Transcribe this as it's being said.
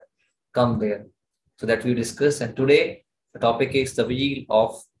come there. So that we discuss. And today the topic is the wheel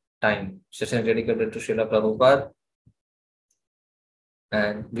of time. Session dedicated to Srila Prabhupada.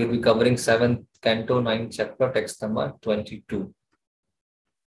 And we'll be covering 7th Canto 9th chapter, text number 22.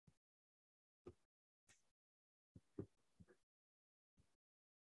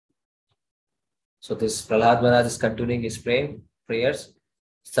 So this Prahlad Maharaj is continuing his prayers.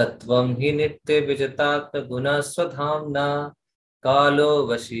 Sattvam hi nitya vijatat guna swadhamna kalo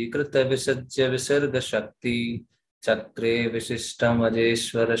vashikruta visajya visarga shakti chakre visishtam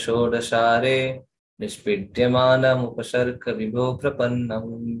ajeshwara shodashare nishpidyamanam upasarka vibho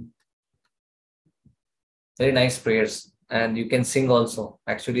prapannam. Very nice prayers, and you can sing also.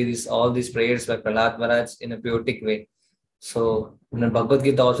 Actually, all these prayers by Prahlad Maharaj in a poetic way. So in Bhagavad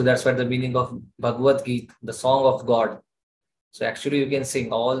Gita also, that's what the meaning of Bhagavad Gita, the song of God. So actually you can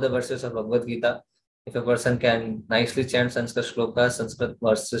sing all the verses of Bhagavad Gita. If a person can nicely chant Sanskrit shlokas, Sanskrit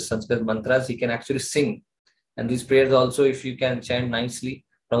verses, Sanskrit mantras, he can actually sing. And these prayers also, if you can chant nicely,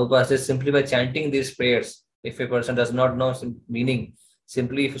 Prabhupada says simply by chanting these prayers, if a person does not know meaning,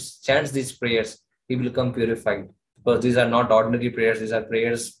 simply if he chants these prayers, he will become purified. Because these are not ordinary prayers, these are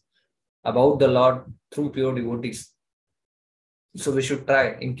prayers about the Lord through pure devotees. So we should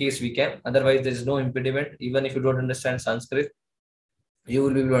try in case we can. Otherwise, there is no impediment. Even if you don't understand Sanskrit, you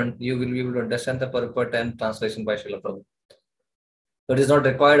will be able to understand the purport and translation by Srila Prabhupada. So it is not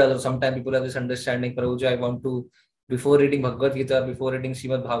required. Although sometimes people have this understanding, Prabhuji, I want to, before reading Bhagavad Gita, before reading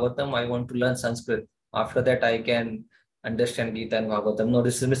Srimad Bhagavatam, I want to learn Sanskrit. After that, I can understand Gita and Bhagavatam. No,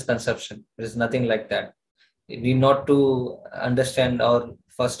 this is misconception. There is nothing like that. You need not to understand, or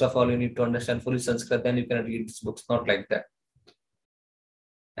first of all, you need to understand fully Sanskrit, then you can read these books. Not like that.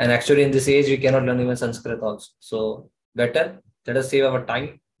 And actually, in this age, we cannot learn even Sanskrit also. So better, let us save our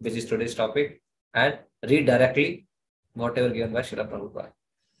time, which is today's topic, and read directly whatever given by Srila Prabhupada.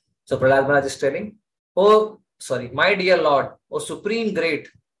 So Prahlad Maharaj is telling, my dear Lord, O Supreme Great,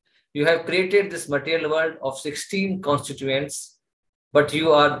 you have created this material world of 16 constituents, but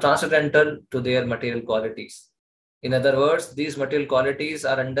you are transcendental to their material qualities. In other words, these material qualities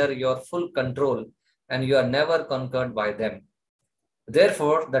are under your full control and you are never conquered by them.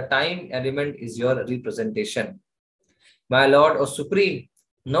 Therefore, the time element is your representation. My Lord, O Supreme,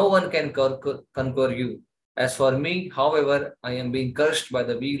 no one can conquer you. As for me, however, I am being cursed by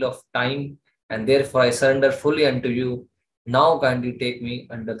the wheel of time, and therefore I surrender fully unto you. Now kindly take me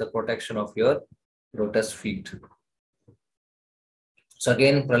under the protection of your lotus feet. So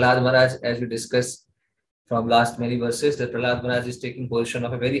again, Prahlad Maharaj, as we discussed from last many verses, that Prahlad Maharaj is taking position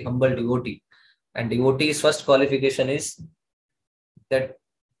of a very humble devotee. And devotee's first qualification is that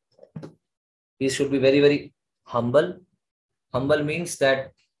he should be very, very humble. Humble means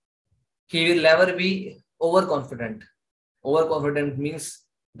that he will never be overconfident. Overconfident means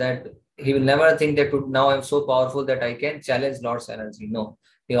that he will never think that now I'm so powerful that I can challenge Lord's energy. No,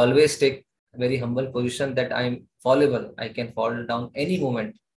 he always take a very humble position that I'm fallible. I can fall down any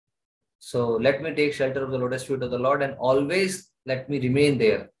moment. So let me take shelter of the lotus feet of the Lord and always let me remain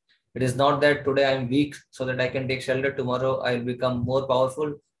there. It is not that today I'm weak so that I can take shelter. Tomorrow I'll become more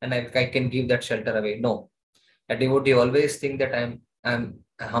powerful and I can give that shelter away. No, a devotee always think that I'm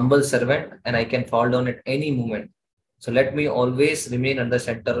a humble servant and I can fall down at any moment. So let me always remain under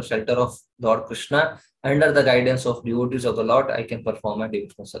shelter of Lord Krishna. Under the guidance of devotees of the Lord, I can perform my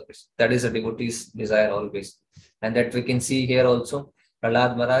devotional service. That is a devotee's desire always. And that we can see here also.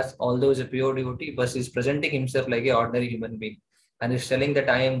 Prahlad Maharaj, although he is a pure devotee, but he is presenting himself like an ordinary human being. And is telling that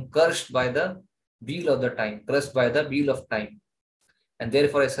I am cursed by the wheel of the time, cursed by the wheel of time. And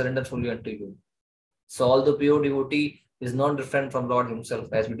therefore I surrender fully unto you. So although pure devotee is not different from Lord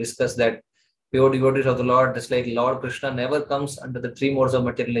himself, as we discussed that pure devotees of the Lord, just like Lord Krishna never comes under the three modes of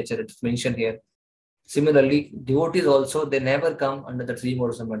material nature, it's mentioned here. Similarly, devotees also, they never come under the three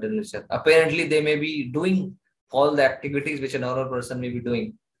modes of material nature. Apparently, they may be doing all the activities which a normal person may be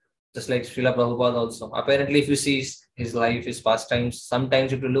doing. Just like Srila Prabhupada also. Apparently, if you see his life, his pastimes,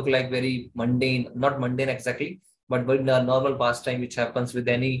 sometimes it will look like very mundane, not mundane exactly, but a normal pastime which happens with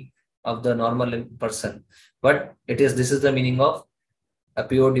any of the normal person. But this is the meaning of a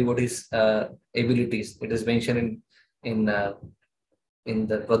pure devotee's abilities. It is mentioned in the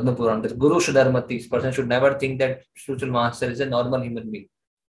Padma Puran. The Guru Shuddharmati, person should never think that spiritual master is a normal human being.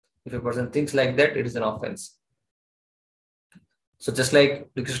 If a person thinks like that, it is an offense. So just like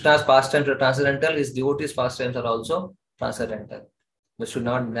Krishna's pastimes are transcendental, his devotees' pastimes are also transcendental. We should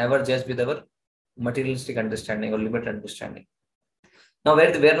never judge with our materialistic understanding or limited understanding. Now,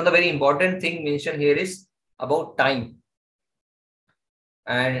 where another very important thing mentioned here is about time.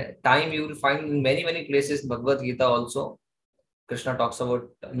 And time you will find in many, many places, Bhagavad Gita also. Krishna talks about,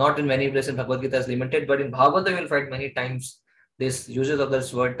 not in many places Bhagavad Gita is limited, but in Bhagavatam you will find many times this uses of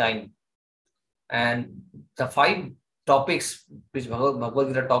this word time. And the 5 topics which Bhagavad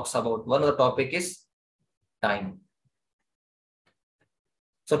Gita talks about, one of the topic is time.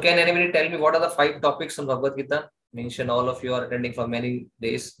 So can anybody tell me what are the 5 topics on Bhagavad Gita? Mention, all of you are attending for many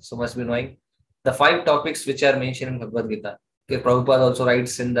days, so must be knowing the 5 topics which are mentioned in Bhagavad Gita. Okay, Prabhupada also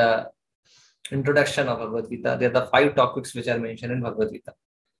writes in the introduction of Bhagavad Gita, there are the 5 topics which are mentioned in Bhagavad Gita.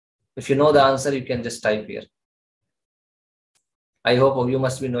 If you know the answer, you can just type here. I hope you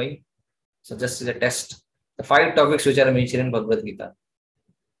must be knowing. So just as a test, the 5 topics which are mentioned in Bhagavad Gita.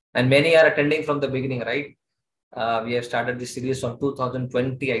 And many are attending from the beginning, right? We have started this series from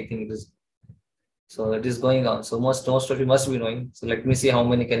 2020, I think it is. So it is going on. So most of you must be knowing. So let me see how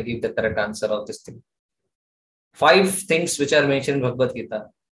many can give the correct answer of this thing. 5 things which are mentioned in Bhagavad Gita.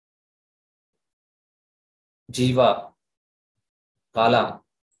 Jiva, Kala.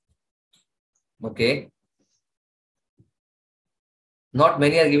 Okay. Not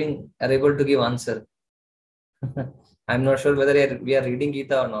many are able to give answer. I'm not sure whether we are reading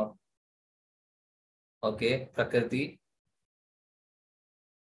Gita or not. Okay. Prakriti,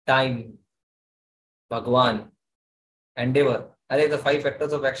 time, Bhagwan, endeavor. Are the 5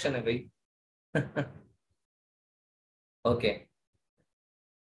 factors of action hai bhai? Okay.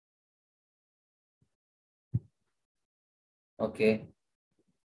 Okay.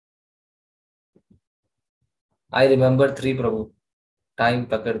 I remember 3, Prabhu. Time,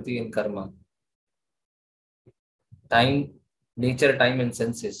 Prakriti, and Karma. Time, nature, time, and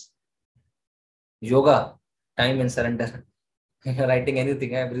senses. Yoga, time and surrender. Writing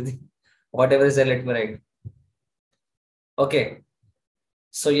anything, everything. Whatever is there, let me write. Okay.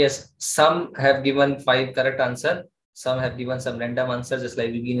 So yes, some have given 5 correct answer. Some have given some random answer, just like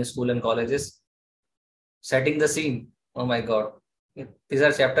we in school and colleges. Setting the scene. Oh my God. These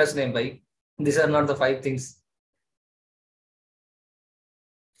are chapters name, bhai. These are not the 5 things.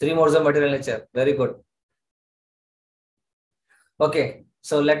 3 modes of material nature. Very good. Okay.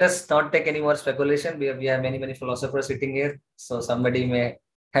 So let us not take any more speculation. We have many philosophers sitting here. So somebody may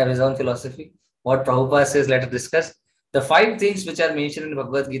have his own philosophy. What Prabhupada says, let us discuss. The 5 things which are mentioned in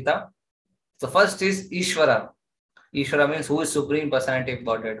Bhagavad Gita. The first is Ishvara. Ishvara means who is supreme personality of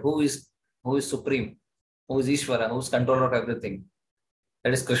Godhead. Who is supreme? Who is Ishvara? Who is controller of everything?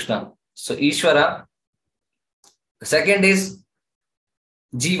 That is Krishna. So Ishvara. The second is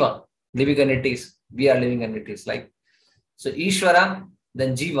Jiva, living entities. We are living entities. Like, so Ishvara,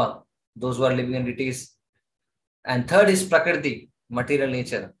 then Jiva, those who are living entities. And third is Prakriti, material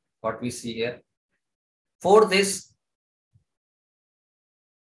nature, what we see here. Fourth is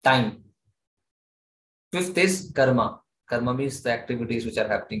time. Fifth is karma. Karma means the activities which are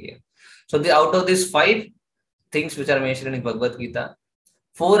happening here. So out of these 5 things which are mentioned in Bhagavad Gita,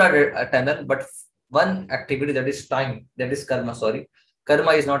 4 are eternal, but one activity, that is time, that is karma, sorry.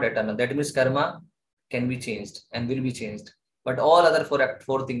 Karma is not eternal. That means karma can be changed and will be changed. But all other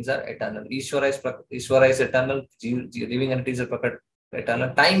 4 things are eternal. Ishvara is eternal. Living entities are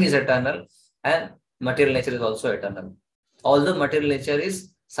eternal. Time is eternal. And material nature is also eternal. Although material nature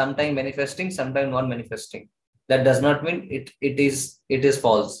is sometimes manifesting, sometimes non-manifesting. That does not mean it is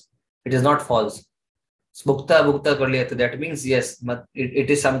false. It is not false. Bhukta kar liya, that means yes, it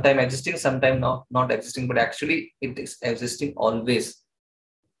is sometime existing, sometime not existing, but actually it is existing always.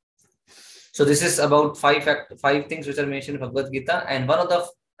 So this is about 5 things which are mentioned in Bhagavad Gita, and one of the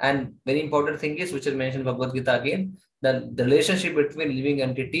very important thing is which is mentioned in Bhagavad Gita again, the relationship between living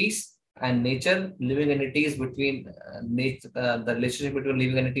entities and nature, living entities between the relationship between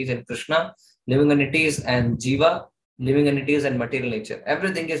living entities and Krishna, living entities and Jiva, living entities and material nature.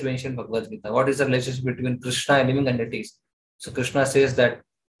 Everything is mentioned in Bhagavad Gita. What is the relationship between Krishna and living entities? So Krishna says that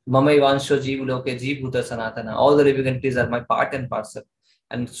Mamai Vansho Jeev Loke Jeev Bhuta Sanatana. All the living entities are my part and parcel.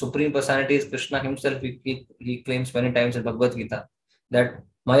 And Supreme Personality is Krishna himself. He claims many times in Bhagavad Gita that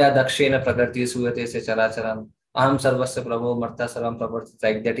Maya Dakshena Prakriti Suyate Se Characharam. Aham Sarvasya Prabhu Martha Sarvam Pravarti.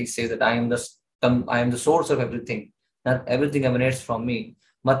 Like that he says that I am the source of everything. Not everything emanates from me.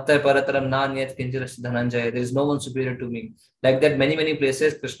 Matta Parataram Nanyat Kinjaras Dhananjaya. There is no one superior to me. Like that, many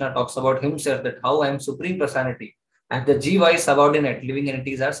places Krishna talks about himself, that how I am Supreme Personality. And the Jiva is subordinate, living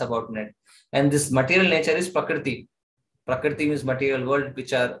entities are subordinate. And this material nature is Prakriti. Prakriti means material world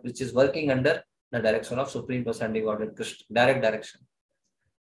which is working under the direction of Supreme Personality Godhead, Krishna, direct direction.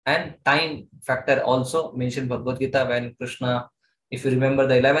 And time factor also mentioned Bhagavad Gita when Krishna, if you remember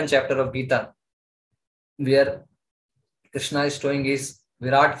the 11th chapter of Gita, where Krishna is showing his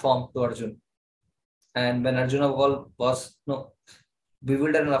Virat form to Arjuna. And when Arjuna was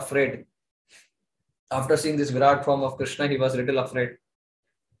bewildered and afraid, After seeing this Virat form of Krishna, he was a little afraid.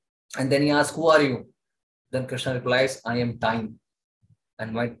 And then he asked, "Who are you?" Then Krishna replies, "I am time.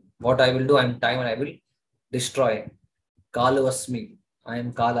 And what I will do, I am time and I will destroy. Kalavasmi. I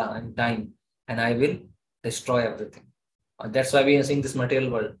am Kala, I am time. And I will destroy everything." That's why we are seeing this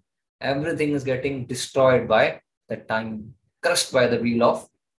material world. Everything is getting destroyed by the time, crushed by the wheel of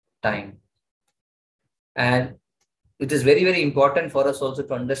time. And it is very, very important for us also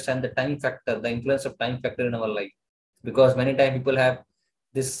to understand the time factor, the influence of time factor in our life. Because many times people have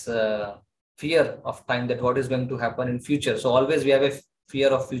this fear of time, that what is going to happen in future. So always we have a fear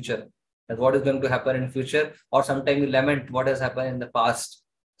of future, that what is going to happen in future, or sometimes we lament what has happened in the past.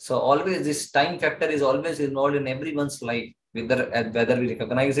 So always this time factor is always involved in everyone's life, whether we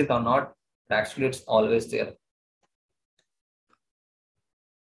recognize it or not. Actually, it's always there.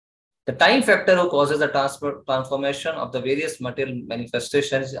 The time factor who causes the transformation of the various material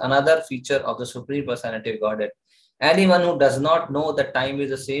manifestations is another feature of the Supreme Personality of Godhead. Anyone who does not know that time is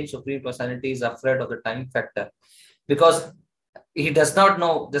the same Supreme Personality is afraid of the time factor, because he does not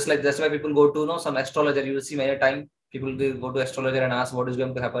know. Just like that's why people go to know some astrologer. You will see many times people will go to astrologer and ask what is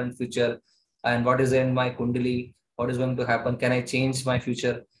going to happen in future, and what is in my kundali, what is going to happen, can I change my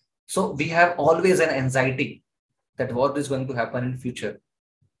future? So we have always an anxiety that what is going to happen in future.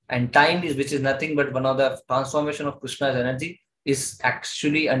 And time is, which is nothing but one of the transformation of Krishna's energy, is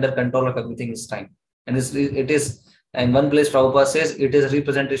actually under control of everything is time. And it is, in one place Prabhupada says, it is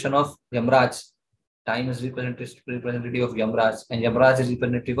representation of Yamraj. Time is representative of Yamraj, and Yamraj is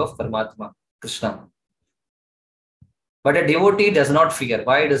representative of Paramatma, Krishna. But a devotee does not fear.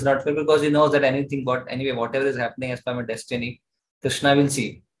 Why does not fear? Because he knows that whatever is happening as per my destiny, Krishna will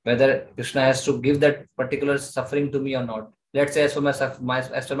see whether Krishna has to give that particular suffering to me or not. Let's say as for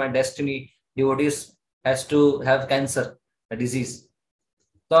my destiny, devotees has to have cancer, a disease.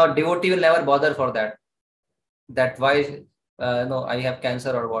 So devotee will never bother for that. That why no, I have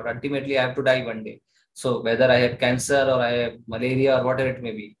cancer or what. Ultimately, I have to die one day. So whether I have cancer or I have malaria or whatever it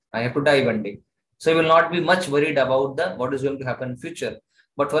may be, I have to die one day. So he will not be much worried about what is going to happen in future.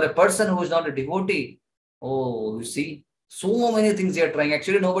 But for a person who is not a devotee, oh, you see, so many things they are trying.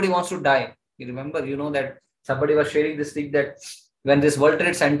 Actually, nobody wants to die. You remember, that somebody was sharing this thing that when this World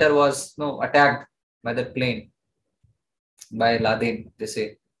Trade Center was attacked by the plane, by Laden, they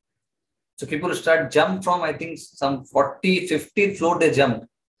say. So people start jump from, I think, some 40, 50 floor they jumped,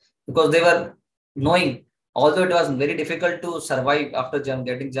 because they were knowing, although it was very difficult to survive after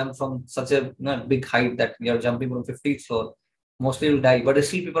getting jumped from such a big height, that we are jumping from 50th floor, mostly will die, but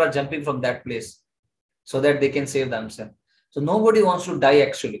still people are jumping from that place so that they can save themselves. So nobody wants to die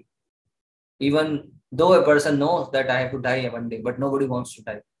actually, even though a person knows that I have to die one day, but nobody wants to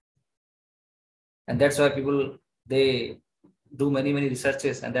die. And that's why people, they do many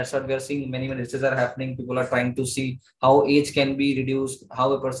researches, and that's what we are seeing. Many researches are happening. People are trying to see how age can be reduced,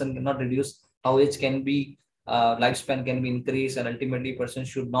 how a person cannot reduce, how age can be, lifespan can be increased, and ultimately person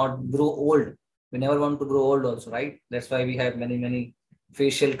should not grow old. We never want to grow old also, right? That's why we have many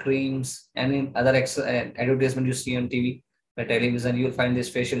facial creams, and in other advertisement you see on TV, the television, you'll find these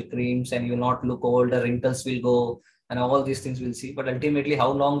facial creams, and you'll not look old, the wrinkles will go, and all these things we'll see. But ultimately,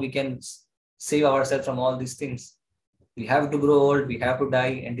 how long we can save ourselves from all these things? We have to grow old, we have to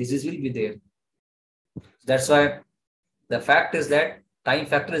die, and disease will be there. That's why the fact is that time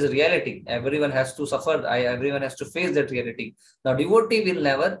factor is a reality. Everyone has to suffer. Everyone has to face that reality. Now, devotee will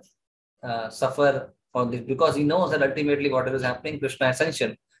never suffer for this, because he knows that ultimately whatever is happening, Krishna is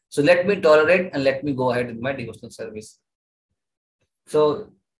essential. So let me tolerate and let me go ahead with my devotional service.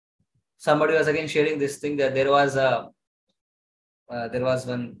 So somebody was again sharing this thing, that there was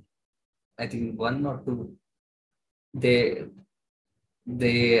one, I think one or two, they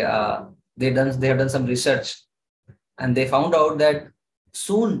have done some research, and they found out that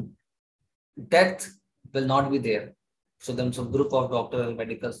soon death will not be there. So then some group of doctors,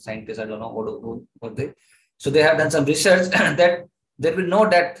 medical scientists, I don't know what they. So they have done some research that there will no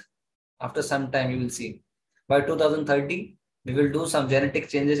death after some time. You will see by 2030 we will do some genetic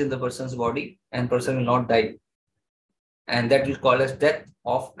changes in the person's body, and person will not die, and that will call as death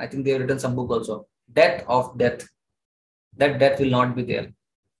of. I think they have written some book also, death of death. That death will not be there.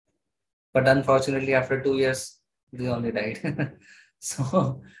 But unfortunately, after 2 years, they only died.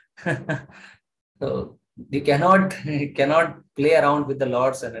 So, so you cannot play around with the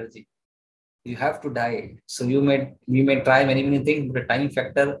Lord's energy. You have to die. So we may try many things, but the time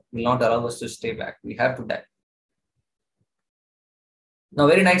factor will not allow us to stay back. We have to die. Now,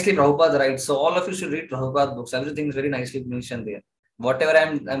 very nicely, Prabhupada writes. So all of you should read Prabhupada books. Everything is very nicely mentioned there. Whatever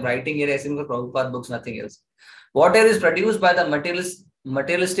I'm writing here, I think for Prabhupada books, nothing else. Whatever is produced by the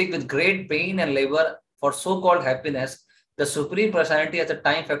materialistic with great pain and labor for so-called happiness, the Supreme Personality as a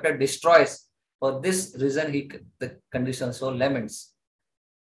time factor destroys. For this reason, the conditional soul laments.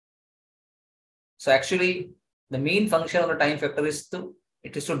 So actually, the main function of the time factor is to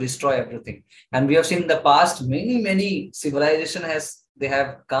destroy everything. And we have seen in the past many civilization they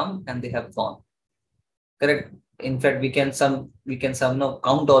have come and they have gone. Correct. In fact, we can now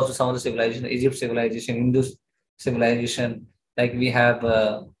count also some of the civilization, Egypt civilization, Hindu civilization, like we have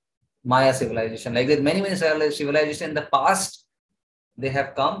Maya civilization, like that many civilization in the past, they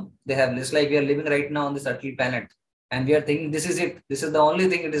have come, they have, just like we are living right now on this earthly planet, and we are thinking this is it, this is the only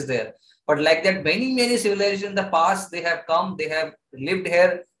thing it is there. But like that, many civilizations in the past, they have come, they have lived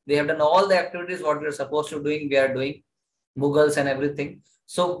here, they have done all the activities what we are supposed to doing, we are doing, Mughals and everything.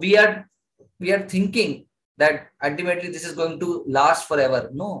 So we are thinking that ultimately this is going to last forever.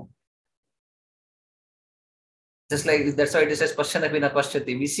 No. Just like that's why it says Pasyanapina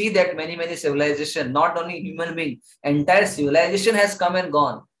Pashyati. We see that many civilizations, not only human being, entire civilization has come and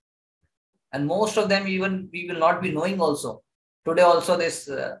gone. And most of them even we will not be knowing also. Today also this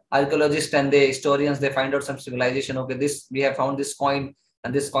archaeologists and the historians, they find out some civilization. Okay, we have found this coin,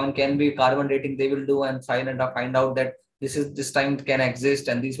 and this coin can be carbon dating, they will do and find out that this time it can exist,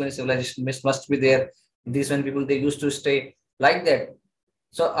 and these many civilizations must be there. These many people, they used to stay like that.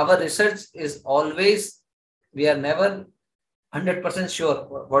 So our research is always, we are never 100% sure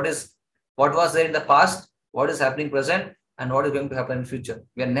what was there in the past, what is happening present, and what is going to happen in future.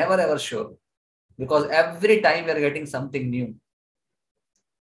 We are never ever sure, because every time we are getting something new.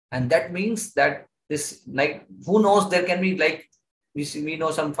 And that means that this, like, who knows, there can be, like, we know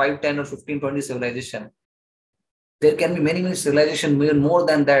some 5, 10 or 15, 20 civilization. There can be many civilization, more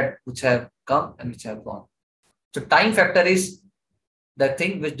than that, which have come and which have gone. So time factor is the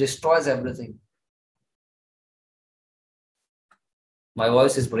thing which destroys everything. My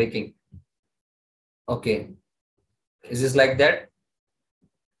voice is breaking. Okay. Is this like that?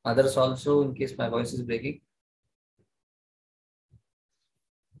 Others also, in case my voice is breaking.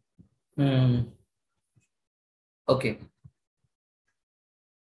 Okay.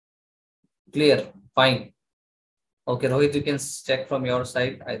 Clear. Fine. Okay, Rohit, you can check from your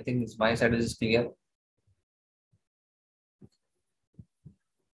side. I think it's my side is clear.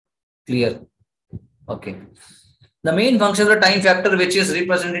 Clear. Okay. The main function of the time factor, which is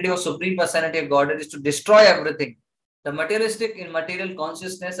representative of Supreme Personality of Godhead, is to destroy everything. The materialistic in material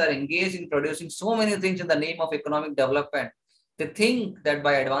consciousness are engaged in producing so many things in the name of economic development. They think that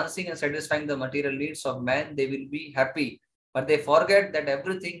by advancing and satisfying the material needs of man, they will be happy. But they forget that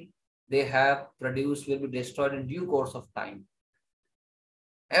everything they have produced will be destroyed in due course of time.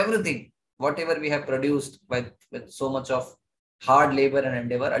 Everything, whatever we have produced with so much of hard labor and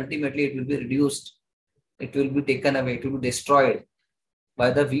endeavor, ultimately it will be reduced. It will be taken away. It will be destroyed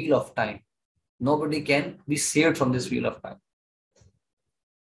by the wheel of time. Nobody can be saved from this wheel of time.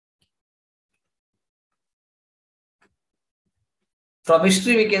 From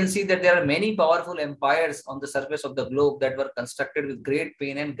history, we can see that there are many powerful empires on the surface of the globe that were constructed with great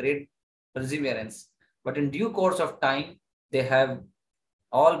pain and great perseverance. But in due course of time, they have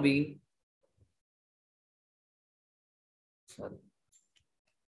all been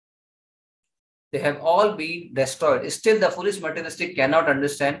destroyed. Still, the foolish materialistic cannot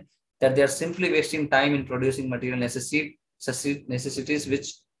understand that they are simply wasting time in producing material necessities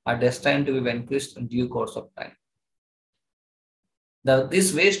which are destined to be vanquished in due course of time.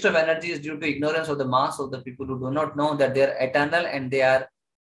 This waste of energy is due to ignorance of the mass of the people who do not know that they are eternal and they have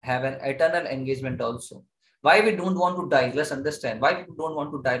an eternal engagement also. Why we don't want to die? Let's understand why people don't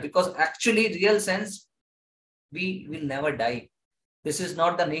want to die. Because actually, real sense, we will never die. This is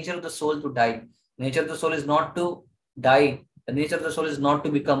not the nature of the soul to die. Nature of the soul is not to die. The nature of the soul is not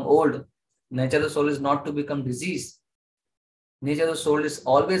to become old. Nature of the soul is not to become diseased. Nature of the soul is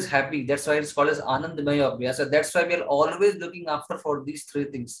always happy. That's why it's called as Anandamaya Abhyasa. So that's why we are always looking after for these three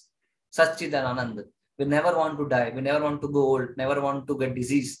things. Satchit and Anand. We never want to die. We never want to go old. Never want to get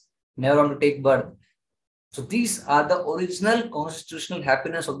disease. Never want to take birth. So these are the original constitutional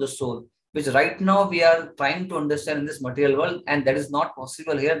happiness of the soul, which right now we are trying to understand in this material world, and that is not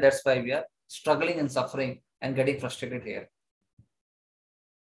possible here. That's why we are struggling and suffering and getting frustrated here.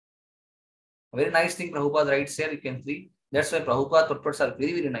 A very nice thing Prabhupada writes here, you can see. That's why Prabhupada purports are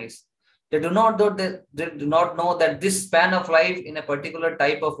very nice. They do not know that this span of life in a particular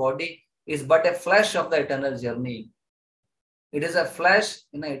type of body is but a flash of the eternal journey. It is a flash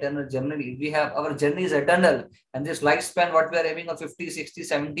in an eternal journey. Our journey is eternal, and this lifespan, what we are having of 50, 60,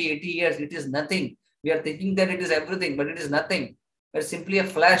 70, 80 years, it is nothing. We are thinking that it is everything, but it is nothing. It's simply a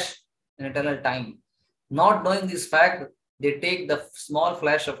flash in eternal time. Not knowing this fact, they take the small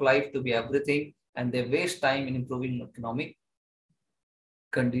flash of life to be everything, and they waste time in improving economic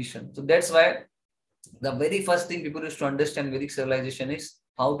condition. So that's why the very first thing people used to understand Vedic civilization is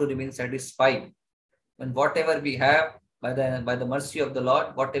how to remain satisfied. When whatever we have, by the mercy of the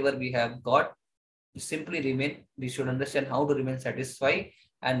Lord, whatever we have got, simply remain. We should understand how to remain satisfied,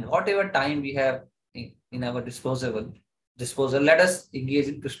 and whatever time we have in our disposal, let us engage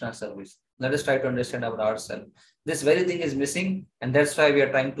in Krishna service. Let us try to understand about ourselves. This very thing is missing, and that's why we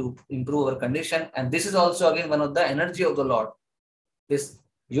are trying to improve our condition. And this is also again one of the energy of the Lord. This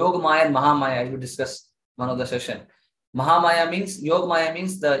Yoga Maya and Mahamaya, as we discussed one of the session. Mahamaya means, Yoga Maya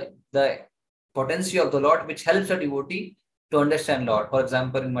means the potency of the Lord, which helps a devotee to understand Lord. For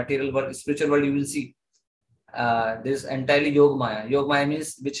example, in material world, spiritual world, you will see this entirely Yoga Maya. Yoga Maya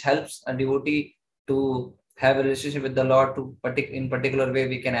means which helps a devotee to have a relationship with the Lord to in particular way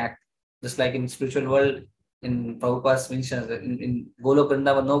we can act. Just like in spiritual world, in Prabhupada's mentions, in Golok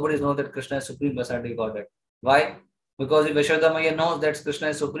Vrindavan, nobody knows that Krishna is Supreme Personality Godhead. Why? Because if Yashoda Maya knows that Krishna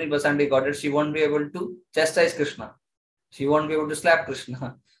is Supreme Personality Godhead, she won't be able to chastise Krishna. She won't be able to slap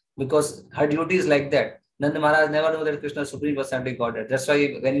Krishna because her duty is like that. Nanda Maharaj never knew that Krishna is Supreme Personality Godhead. That's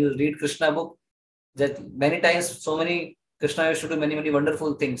why when you read Krishna book, that many times so many Krishna used to do many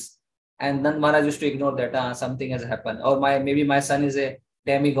wonderful things, and Nand Maharaj used to ignore that. Something has happened, or maybe my son is a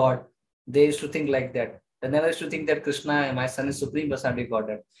demigod. They used to think like that. They never used to think that Krishna, my son, is Supreme Personality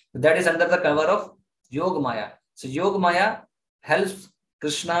Godhead. That is under the cover of Yoga Maya. So Yoga Maya helps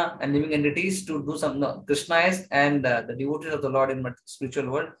Krishna and living entities to do some Krishna is and the devotees of the Lord in spiritual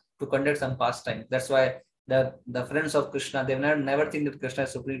world to conduct some pastime. That's why the friends of Krishna, they never think that Krishna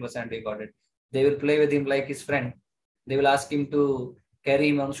is Supreme Personality Godhead. They will play with him like his friend. They will ask him to carry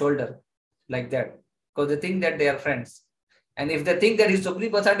him on shoulder like that because they think that they are friends. And if they think that he's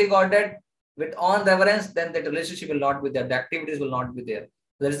Supreme Personality Godhead with on reverence, then that relationship will not be there. The activities will not be there.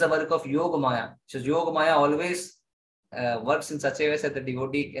 That is the work of Yoga Maya. So Yoga Maya always works in such a way that the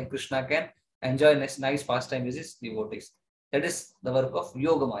devotee and Krishna can enjoy nice pastime with his devotees. That is the work of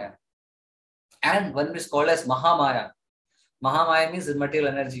Yoga Maya. And one is called as Mahamaya. Mahamaya means material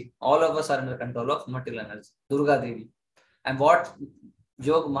energy. All of us are under control of material energy. Durga Devi. And what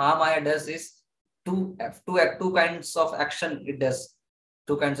Yoga Mahamaya does is two kinds of action it does.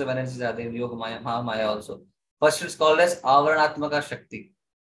 Two kinds of energies are there in Yoga Maya, Mahamaya also. First is called as Avaranatmaka Shakti.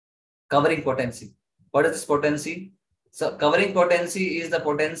 Covering potency. What is this potency? So covering potency is the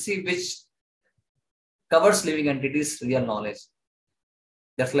potency which covers living entities' real knowledge.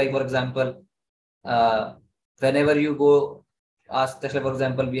 Just like, for example, whenever you go ask, just like, for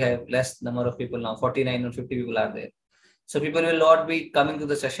example, we have less number of people now, 49 or 50 people are there. So people will not be coming to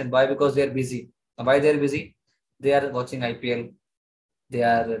the session. Why? Because they are busy. Why they are busy? They are watching IPL. They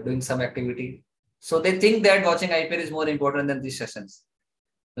are doing some activity. So they think that watching IPL is more important than these sessions.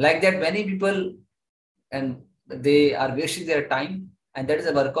 Like that, many people, and they are wasting their time, and that is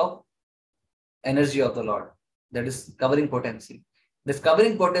a work of energy of the Lord. That is covering potency. This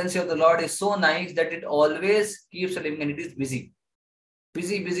covering potency of the Lord is so nice that it always keeps the living entities busy.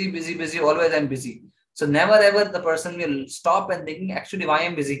 Busy. Always I'm busy. So never ever the person will stop and thinking, actually, why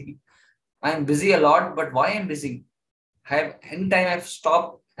I'm busy? I'm busy a lot, but why I'm busy? Anytime I've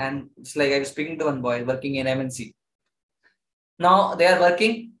stopped, and it's like I was speaking to one boy working in MNC. Now they are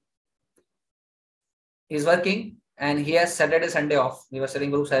working. He's working and he has Saturday, Sunday off. We were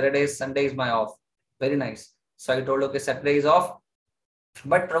telling Guru, Sunday is my off. Very nice. So I told, okay, Saturday is off.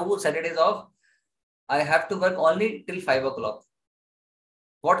 But Prabhu, Saturday is off. I have to work only till 5 o'clock.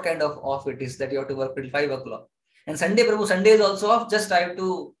 What kind of off it is that you have to work till 5 o'clock? And Sunday, Prabhu, Sunday is also off. Just I have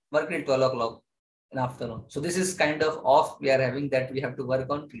to work till 12 o'clock in the afternoon. So this is kind of off we are having, that we have to work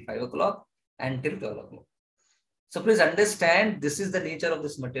on till 5 o'clock and till 12 o'clock. So please understand, this is the nature of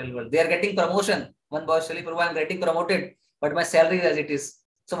this material world. They are getting promotion. One boy said, Prabhu, I am getting promoted, but my salary is as it is.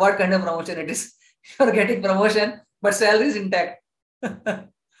 So what kind of promotion it is? You are getting promotion, but salary is intact.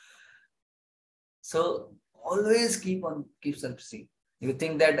 So always keep self-esteem. You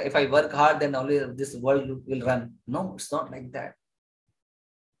think that if I work hard, then only this world will run. No, it's not like that.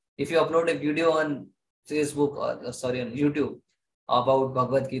 If you upload a video on Facebook or on YouTube about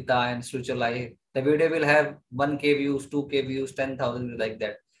Bhagavad Gita and spiritual life, the video will have 1K views, 2K views, 10,000 views like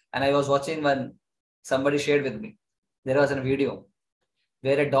that. And I was watching one, somebody shared with me. There was a video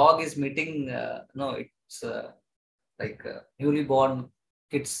where a dog is meeting, it's like newly born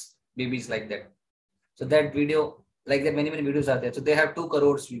kids, babies like that. So that video, like that, many videos are there. So they have 2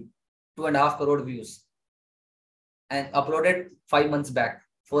 crores views, 2.5 crore views, and uploaded 5 months back,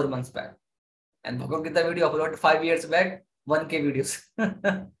 4 months back. And Bhagavad Gita video uploaded 5 years back, 1K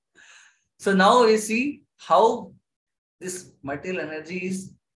videos. So now we see how this material energy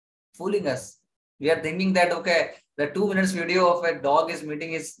is fooling us. We are thinking that, okay, the 2 minutes video of a dog is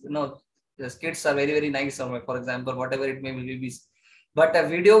meeting is, the kids are very, very nice, for example, whatever it may be. But a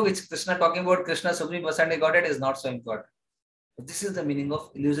video which Krishna talking about Krishna Supreme Personality Godhead is not so important. This is the meaning of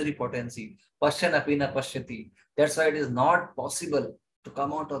illusory potency. Pasyan apina pashyati. That's why it is not possible to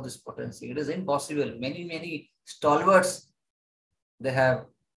come out of this potency. It is impossible. Many, many stalwarts, they have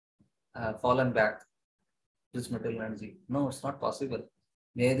fallen back to this material energy. No, it's not possible.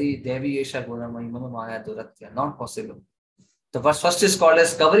 Not possible. The first is called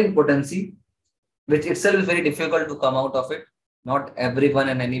as covering potency, which itself is very difficult to come out of it. Not everyone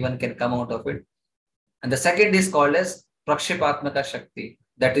and anyone can come out of it. And the second is called as Prakshipatmaka Shakti.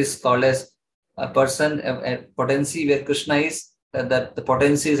 That is called as a person, a potency where Krishna is, that the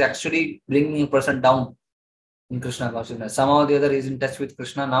potency is actually bringing a person down in Krishna consciousness. Somehow or the other is in touch with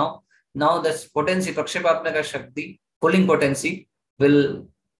Krishna now. Now this potency, Prakshipatmaka Shakti, pulling potency, will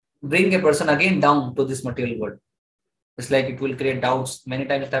bring a person again down to this material world. It's like it will create doubts. Many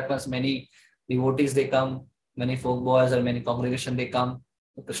times it happens, many devotees they come, many folk boys or many congregation they come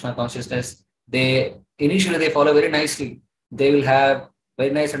to Krishna consciousness. They initially follow very nicely. They will have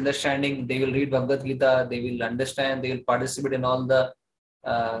very nice understanding. They will read Bhagavad Gita. They will understand. They will participate in all the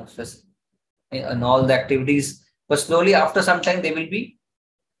activities. But slowly, after some time, they will be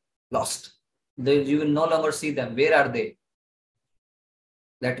lost. You will no longer see them. Where are they?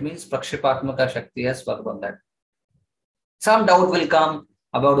 That means Prakshipatmaka Shakti has worked on that. Some doubt will come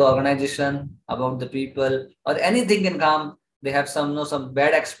about the organization, about the people, or anything can come. They have some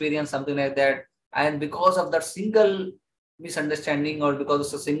bad experience, something like that. And because of that single misunderstanding or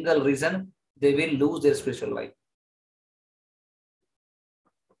because of a single reason, they will lose their spiritual life.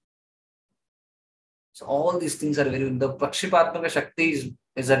 So all these things are the Prakshipatmaka Shakti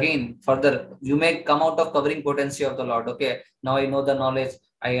is again further, you may come out of covering potency of the Lord. Okay, now I know the knowledge,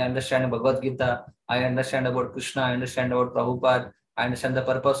 I understand Bhagavad Gita, I understand about Krishna, I understand about Prabhupada, I understand the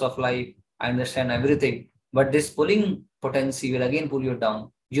purpose of life, I understand everything. But this pulling potency will again pull you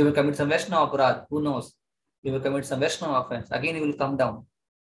down. You will commit some Vaishnava aparad, who knows? You will commit some Vaishnava offense, again you will come down.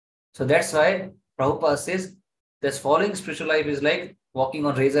 So that's why Prabhupada says this following spiritual life is like walking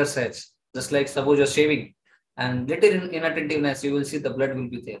on razor's edge. Just like suppose you're shaving and little inattentiveness, you will see the blood will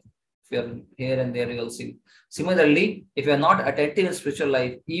be there. If you're here and there, you will see. Similarly, if you're not attentive in spiritual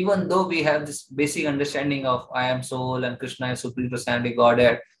life, even though we have this basic understanding of I am soul and Krishna is Supreme Personality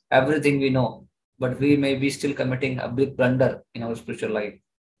Godhead, everything we know, but we may be still committing a big blunder in our spiritual life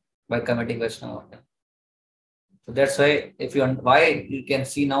by committing Vaishnava. So that's why why you can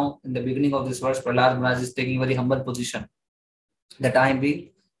see now in the beginning of this verse, Prahlad Maharaj is taking a very humble position that I am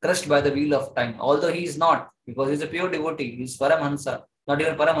being crushed by the wheel of time. Although he is not, because he is a pure devotee, he is Paramhansa, not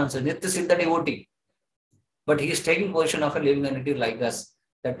even Paramhansa, Nitya Siddha devotee. But he is taking position of a living entity like us,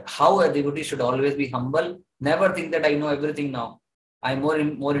 that how a devotee should always be humble, never think that I know everything now. I am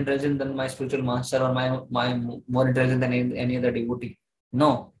more intelligent than my spiritual master or my more intelligent than any other devotee.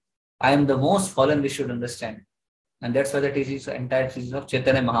 No, I am the most fallen, we should understand. And that's why the teachings, entire teachings of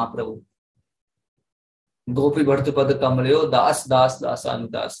Chaitanya Mahaprabhu. Gopi Bhartupad Kamalayo, Das, Das, Das,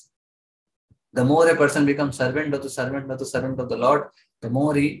 Anudas. The more a person becomes servant of the Lord, the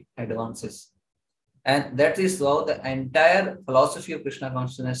more he advances. And that is how the entire philosophy of Krishna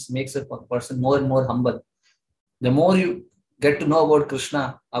consciousness makes a person more and more humble. The more you get to know about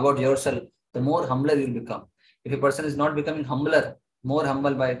Krishna, about yourself, the more humbler you will become. If a person is not becoming more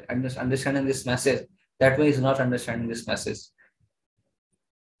humble by understanding this message, that way he is not understanding this message.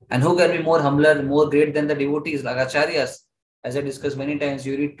 And who can be more humbler, more great than the devotees like Acharyas? As I discussed many times,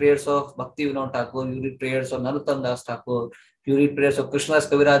 you read prayers of Bhakti Vinod Thakur, you read prayers of Narottam Das Thakur, you read prayers of Krishnadas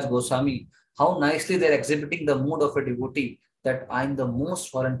Kaviraj Goswami. How nicely they are exhibiting the mood of a devotee, that I am the most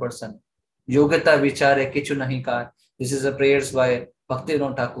foreign person. Yogata Vichare Kichu Nahi Kar. This is a prayers by Bhakti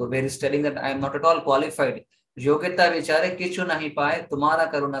Vinod Thakur, where he is telling that I am not at all qualified. Yogata Vichare Kichu Nahi Paye,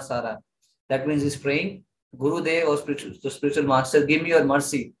 Tumhara Karuna Sara. That means he is praying, Guru Dev or spiritual master, give me your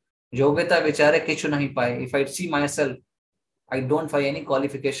mercy. Yogata Vichare Kichu Nahi Paye. If I see myself, I don't find any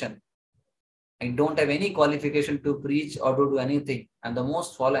qualification. I don't have any qualification to preach or to do anything. I'm the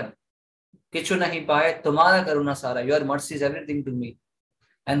most fallen. Kichu nahi paye, tumhara karuna sara. Your mercy is everything to me.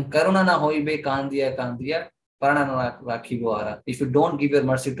 And karuna na hoi be kandiya, prana na rakhi goara. If you don't give your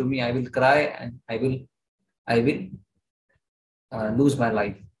mercy to me, I will cry and I will lose my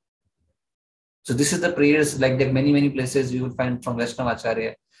life. So this is the prayers like that many places you will find from Vaishnava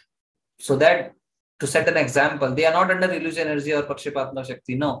Acharya. So that to set an example, they are not under illusion energy or Pakshipatmaka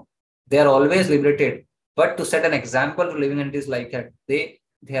Shakti. No, they are always liberated. But to set an example to living entities like that, they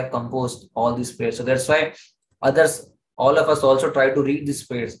have composed all these prayers. So that's why all of us also try to read these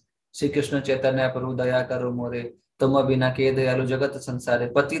prayers. Shri Krishna Chaitanya प्रभु दया करो मोरे, तुम बिना के दयालु जगत संसारे,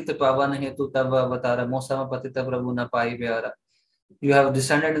 पतित पावन हेतु तब अवतार, मौसम पतित प्रभु न पाई प्यारा. You have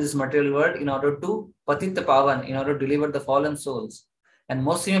descended to this material world in order to patita pavan, in order to deliver the fallen souls. And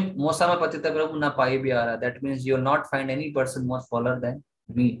mosama patita prabhu na pai biara. That means you will not find any person more fallen than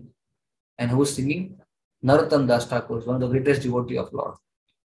me. And who's singing? Narottam Das Thakur, one of the greatest devotee of Lord.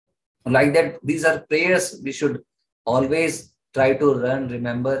 Like that, these are prayers we should always try to learn,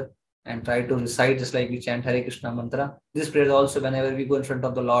 remember, and try to recite, just like we chant Hare Krishna mantra. These prayers also, whenever we go in front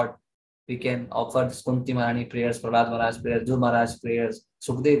of the Lord, we can offer this Kunti Maharani prayers, Prahlad Maharaj prayers, Dhruv Maharaj prayers,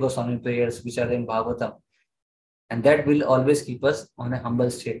 Sukhdev Goswami prayers, which are in Bhagavatam. And that will always keep us on a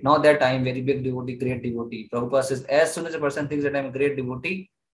humble state. Not that I am very big devotee, great devotee. Prabhupada says, as soon as a person thinks that I am a great devotee,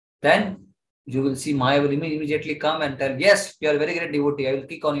 then you will see Maya will immediately come and tell, yes, you are a very great devotee. I will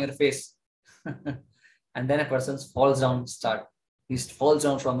kick on your face. And then a person falls down, he falls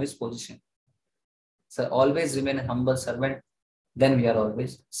down from his position. So always remain a humble servant. Then we are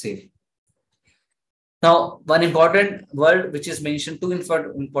always safe. Now, one important word which is mentioned, two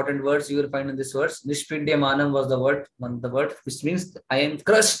important words you will find in this verse. Nishpidyamanam was the word, which means I am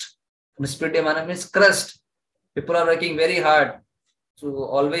crushed. Nishpidyamanam means crushed. People are working very hard to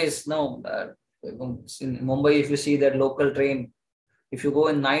always know. In Mumbai, if you see that local train, if you go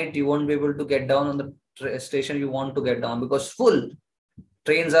in night, you won't be able to get down on the station you want to get down because full.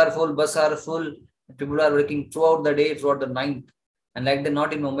 Trains are full, buses are full. People are working throughout the day, throughout the night. And like they're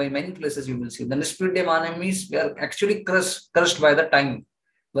not in Mumbai, many places you will see. The Nishpidyamanam means we are actually crushed by the time,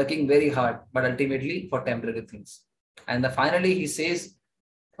 working very hard, but ultimately for temporary things. And finally he says,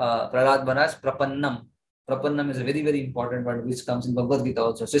 Prahlad Maharaj, Prapannam. Prapannam is a very, very important word which comes in Bhagavad Gita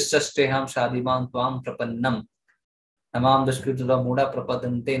also. Sishasteham shadimam tvam prapannam. Namam dashkritula muda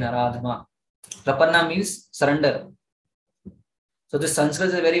prapadante naradhama. Prapanna means surrender. So this Sanskrit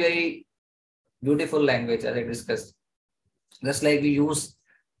is a very, very beautiful language, as I discussed. Just like we use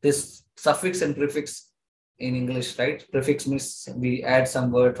this suffix and prefix in English, right? Prefix means we add some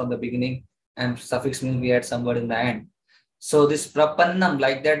word from the beginning and suffix means we add some word in the end. So this prapannam,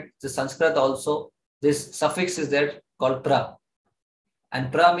 like that, the Sanskrit also, this suffix is there called pra.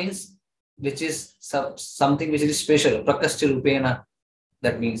 And pra means which is something which is special. Prakashya rupena,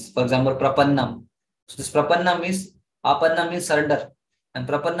 that means. For example, prapannam. So this prapannam means, apannam means surrender. And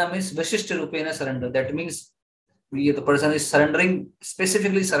prapannam means vishishta rupena surrender. That means the person is surrendering,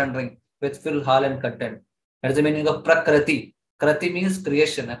 specifically surrendering with full heart and content. That is the meaning of prakriti. Krati means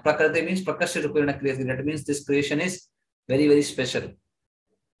creation. And prakriti means prakashya rupena creation. That means this creation is very, very special.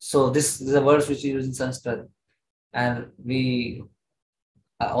 So this is a word which we use in Sanskrit. And we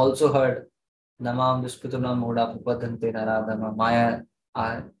also heard Namam Dushpitunam Moda Pupadante Naradama Maya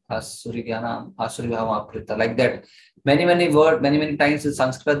Asuri Gyanam Asuri Bhava Aprita. Like that. Many times in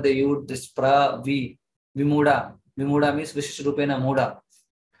Sanskrit they use this pra, vi, vimuda. Vimuda means Vishishurupena Muda.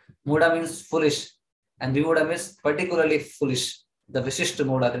 Muda means foolish. And Vimuda means particularly foolish. The Vishishta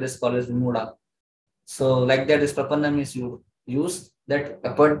Muda, that is called as Vimuda. So like that, this Prapanna means you use that.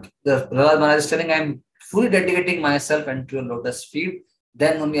 But the Prahlad Maharaj is telling, I am fully dedicating myself into your lotus feet.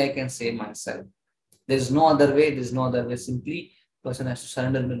 Then only I can save myself. There is no other way. There is no other way. Simply, person has to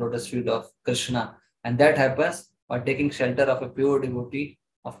surrender in the lotus feet of Krishna. And that happens by taking shelter of a pure devotee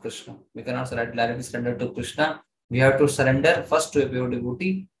of Krishna. We cannot directly surrender to Krishna. We have to surrender first to a pure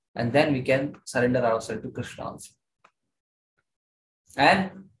devotee, and then we can surrender ourselves to Krishna also.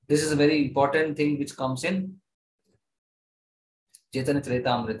 And this is a very important thing which comes in Chaitanya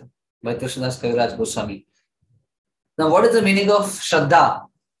Charitamrita by Krishnadas Kaviraj Goswami. Now, what is the meaning of Shraddha?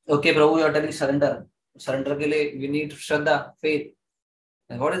 Okay, Prabhu, you are telling surrender. Surrender ke liye we need Shraddha, faith.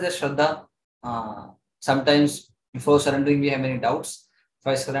 And what is the Shraddha? Sometimes before surrendering we have many doubts. If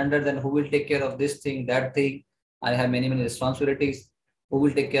I surrender, then who will take care of this thing, that thing? I have many responsibilities. Who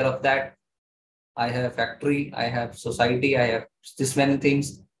will take care of that? I have a factory, I have society, I have this many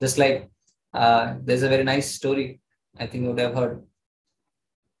things. Just like there's a very nice story, I think you would have heard.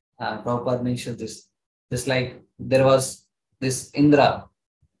 Prabhupada mentioned this. Just like there was this Indra,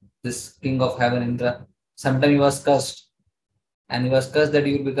 this king of heaven, Indra. Sometime he was cursed. And he was cursed that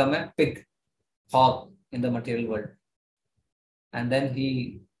he will become a pig, hog in the material world. And then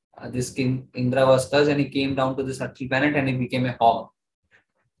this king Indra was cursed and he came down to this earthly planet and he became a hog.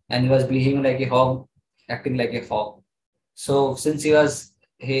 And he was behaving like a hog, acting like a hog. So since he was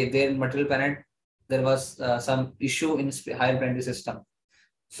there in material planet, there was some issue in higher planetary system.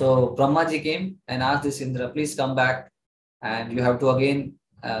 So Brahmaji came and asked this Indra, please come back and you have to again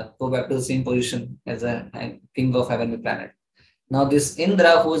go back to the same position as a king of heavenly planet. Now this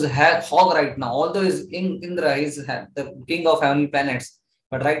Indra, who is a hog right now, although is Indra is the king of heavenly planets,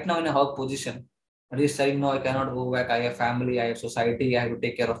 But right now in a hog position, but he's saying, no, I cannot go back. I have family, I have society, I have to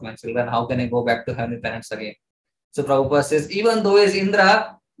take care of my children. How can I go back to heavenly planets again? So Prabhupada says, even though he's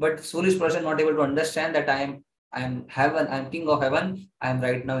Indra, but foolish person not able to understand that I am heaven, I am king of heaven. I am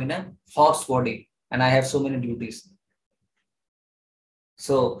right now in a hog's body and I have so many duties.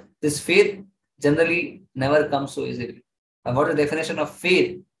 So this faith generally never comes so easily. And what is the definition of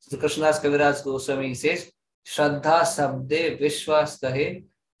faith? So Krishnadas Kaviraj Goswami says, Shraddha Sabde Vishwas Kahe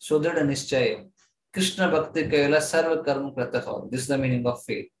Sudhad Nischay. Krishna Bhakti Kaila Sarva Karma Kratah. This is the meaning of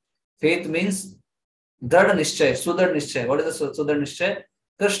faith. Faith means Dhrad Nischay, Sudhad Nischay. What is the Sudhad Nischay?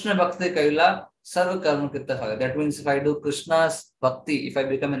 Krishna Bhakti Kaila Sarva Karma Kratah. That means if I do Krishna's Bhakti, if I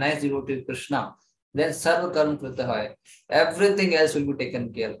become a nice devotee of Krishna, then Sarva Karma Kratah. Everything else will be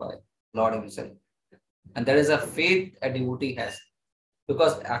taken care by Lord Himself. And that is a faith a devotee has.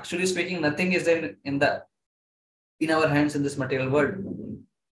 Because actually speaking, nothing is there in our hands in this material world.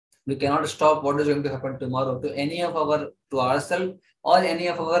 We cannot stop what is going to happen tomorrow to ourselves or any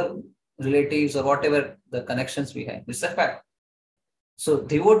of our relatives or whatever the connections we have. It's a fact. So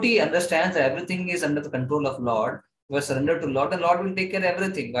devotee understands that everything is under the control of Lord. We are surrendered to Lord and Lord will take care of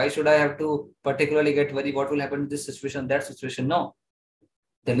everything. Why should I have to particularly get worried what will happen in this situation, that situation? No.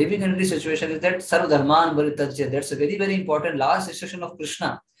 The living entity situation is that Sarva Dharman Bharitajya. That's a very, very important last instruction of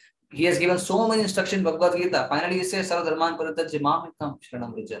Krishna. He has given so many instructions in Bhagavad Gita. Finally, he says, Sarva Dharman Bharitajya Mamekam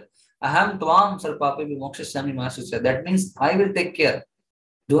Sharanam Vraja. Aham Tvam Sarpape Vimokshasami Mahasya. That means I will take care.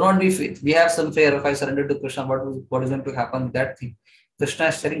 Do not be faith. We have some fear if I surrender to Krishna, what is going to happen with that thing? Krishna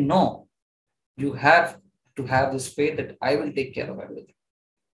is saying, no. You have to have this faith that I will take care of everything.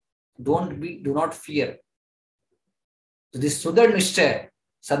 Do not fear. So this Sudhar Nishchay,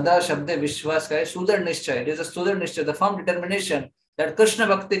 Saddha Shabde Vishwas Kaya, Sudhar Nishchay. It is a Sudhar Nishchay, the firm determination that Krishna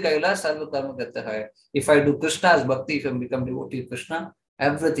Bhakti Kaila Sarva Karma Kratah Hai. If I do Krishna's Bhakti, if I become devotee of Krishna,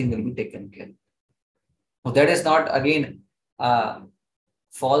 everything will be taken care of. So that is not again a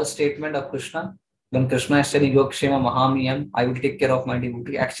false statement of Krishna. When Krishna is saying Yogkshema Mahamiyam, I will take care of my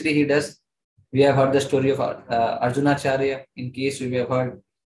devotee. Actually, he does. We have heard the story of Arjunacharya. In case we have heard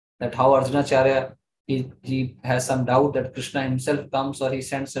that how Arjunacharya, he has some doubt that Krishna himself comes or he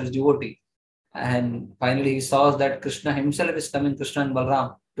sends as devotee. And finally he saw that Krishna himself is coming, Krishna and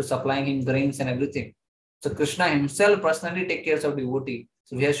Balram, to supplying him grains and everything. So Krishna himself personally takes care of devotee.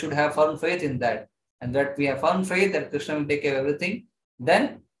 So we should have firm faith in that. And that we have firm faith that Krishna will take care of everything,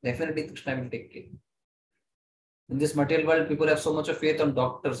 then definitely Krishna will take care. In this material world, people have so much of faith on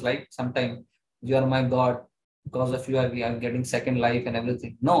doctors, like sometimes, you are my God, because of you I am getting second life and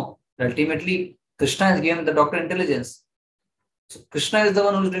everything. No, ultimately Krishna has given the doctor intelligence. So Krishna is the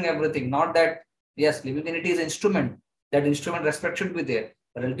one who is doing everything, not that, yes, living entity is an instrument. That instrument respect should be there.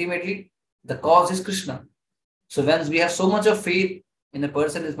 But ultimately, the cause is Krishna. So when we have so much of faith in a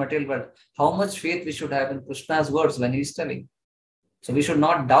person in this material world, how much faith we should have in Krishna's words when he is telling. So we should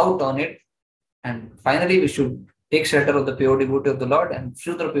not doubt on it. And finally, we should take shelter of the pure devotee of the Lord, and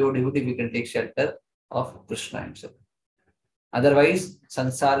through the pure devotee, we can take shelter of Krishna himself. Otherwise,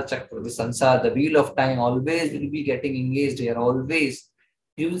 sansara chakra, the sansara, the wheel of time always will be getting engaged here, always.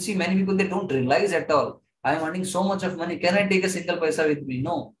 You will see many people, they don't realize at all. I am earning so much of money. Can I take a single paisa with me?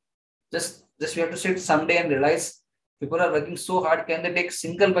 No. Just we have to sit someday and realize people are working so hard. Can they take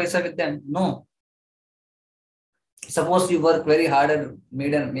single paisa with them? No. Suppose you work very hard and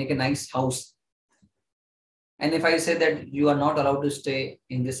make a nice house. And if I say that you are not allowed to stay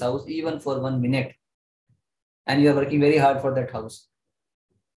in this house even for 1 minute, and you are working very hard for that house,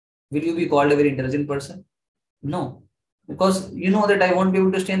 will you be called a very intelligent person? No. Because you know that I won't be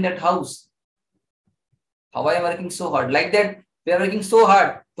able to stay in that house. How I am working so hard? Like that, we are working so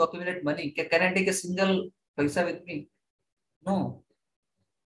hard to accumulate money. Can I take a single paisa with me? No.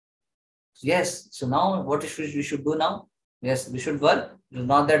 Yes. So now what we should do now? Yes, we should work.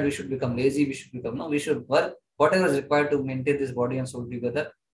 Not that we should become lazy. We should work. Whatever is required to maintain this body and soul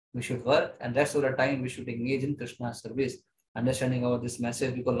together, we should work. And rest of the time, we should engage in Krishna's service, understanding about this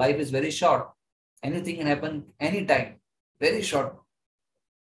message, because life is very short. Anything can happen anytime. Very short.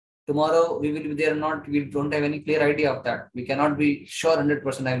 Tomorrow we will be there or not. We don't have any clear idea of that. We cannot be sure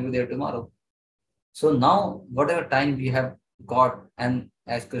 100% I will be there tomorrow. So now, whatever time we have got, and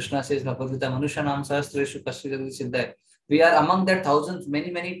as Krishna says, we are among that thousands,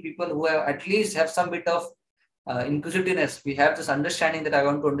 many people who have at least have some bit of inquisitiveness. We have this understanding that I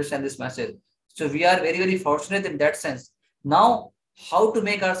want to understand this message. So we are very, very fortunate in that sense. Now, how to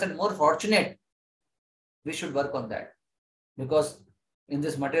make ourselves more fortunate? We should work on that. Because in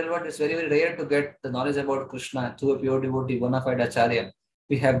this material world, it's very, very rare to get the knowledge about Krishna through a pure devotee, bona fide acharya.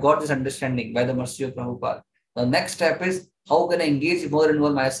 We have got this understanding by the mercy of Prabhupada. The next step is How can I engage more and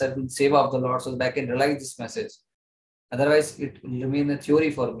more myself in seva of the Lord so that I can realize this message? Otherwise, it will remain a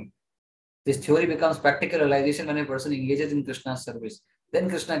theory for me. This theory becomes practical realization when a person engages in Krishna's service. Then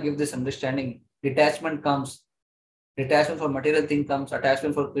Krishna gives this understanding. Detachment comes. Detachment for material thing comes.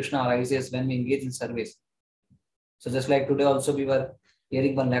 Attachment for Krishna arises when we engage in service. So just like today also we were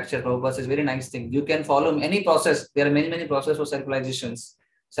hearing one lecture, Prabhupada says very nice thing. You can follow any process. There are many processes for self-realizations.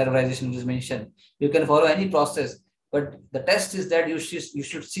 Self-realization is mentioned. You can follow any process. But the test is that you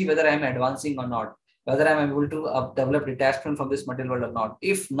should see whether I am advancing or not. Whether I am able to develop detachment from this material world or not.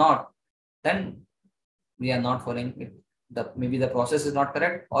 If not, then we are not following it. Maybe the process is not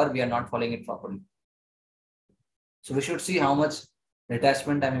correct or we are not following it properly. So we should see how much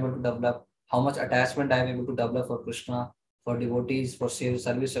detachment I am able to develop, how much attachment I am able to develop for Krishna, for devotees, for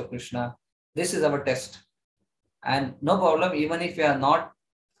service of Krishna. This is our test. And no problem, even if we are not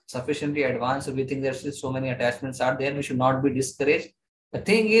sufficiently advanced, we think there's still so many attachments are there, we should not be discouraged. The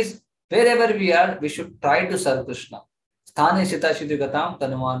thing is, wherever we are, we should try to serve Krishna. Krishna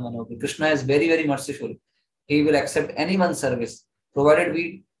is very merciful. He will accept anyone's service, provided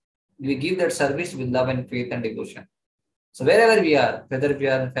we give that service with love and faith and devotion. So wherever we are, whether we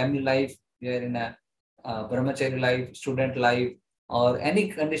are in family life, we are in a brahmachari life, student life, or any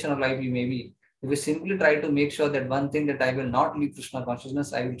condition of life you may be, if we simply try to make sure that one thing that I will not leave Krishna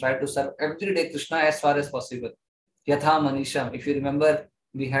consciousness, I will try to serve every day Krishna as far as possible. Yatha Manisham. If you remember,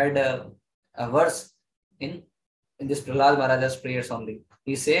 we had a verse in this Prahlad Maharaja's prayers only.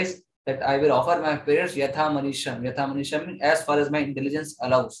 He says that I will offer my prayers Yatha Manisham. Yatha Manisham means as far as my intelligence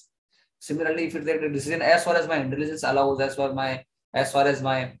allows. Similarly, if you take the decision as far as my intelligence allows, as far as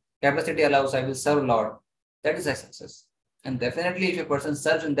my capacity allows, I will serve Lord. That is a success. And definitely, if a person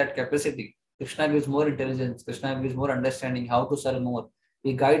serves in that capacity, Krishna gives more intelligence. Krishna gives more understanding how to serve more.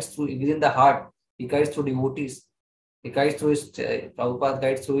 He guides through within the heart. He guides through devotees. He guides through his Prabhupada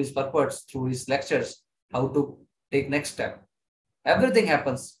guides through his purports, through his lectures, how to take next step. Everything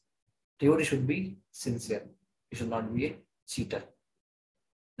happens. Devotee should be sincere. He should not be a cheater.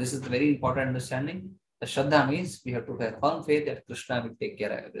 This is the very important understanding. The Shraddha means we have to have firm faith that Krishna will take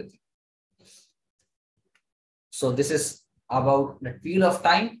care of everything. So this is about the wheel of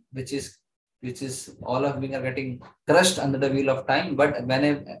time, which is all of we are getting crushed under the wheel of time. But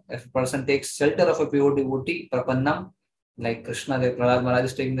when a person takes shelter of a pure devotee, Prapannam, like Krishna, the Prahlad Maharaj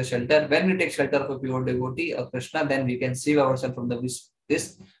is taking the shelter. When we take shelter of a pure devotee of Krishna, then we can save ourselves from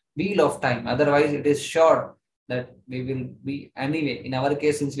this wheel of time. Otherwise, it is sure that we will be anyway. In our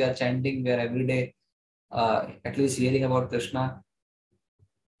case, since we are chanting, we are every day at least hearing about Krishna.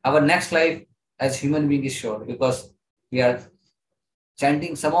 Our next life as human being is sure because we are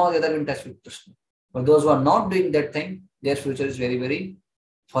chanting, somehow or the other in touch with Krishna. But those who are not doing that thing, their future is very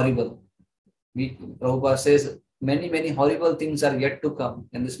horrible. Prabhupada says many horrible things are yet to come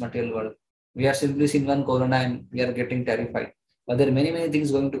in this material world. We have simply seen one corona and we are getting terrified. But there are many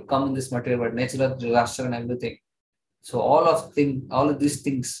things going to come in this material world, natural disaster and everything. So all of these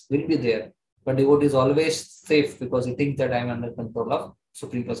things will be there. But devotee is always safe because he thinks that I am under control of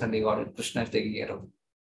Supreme Personality God. Krishna is taking care of it.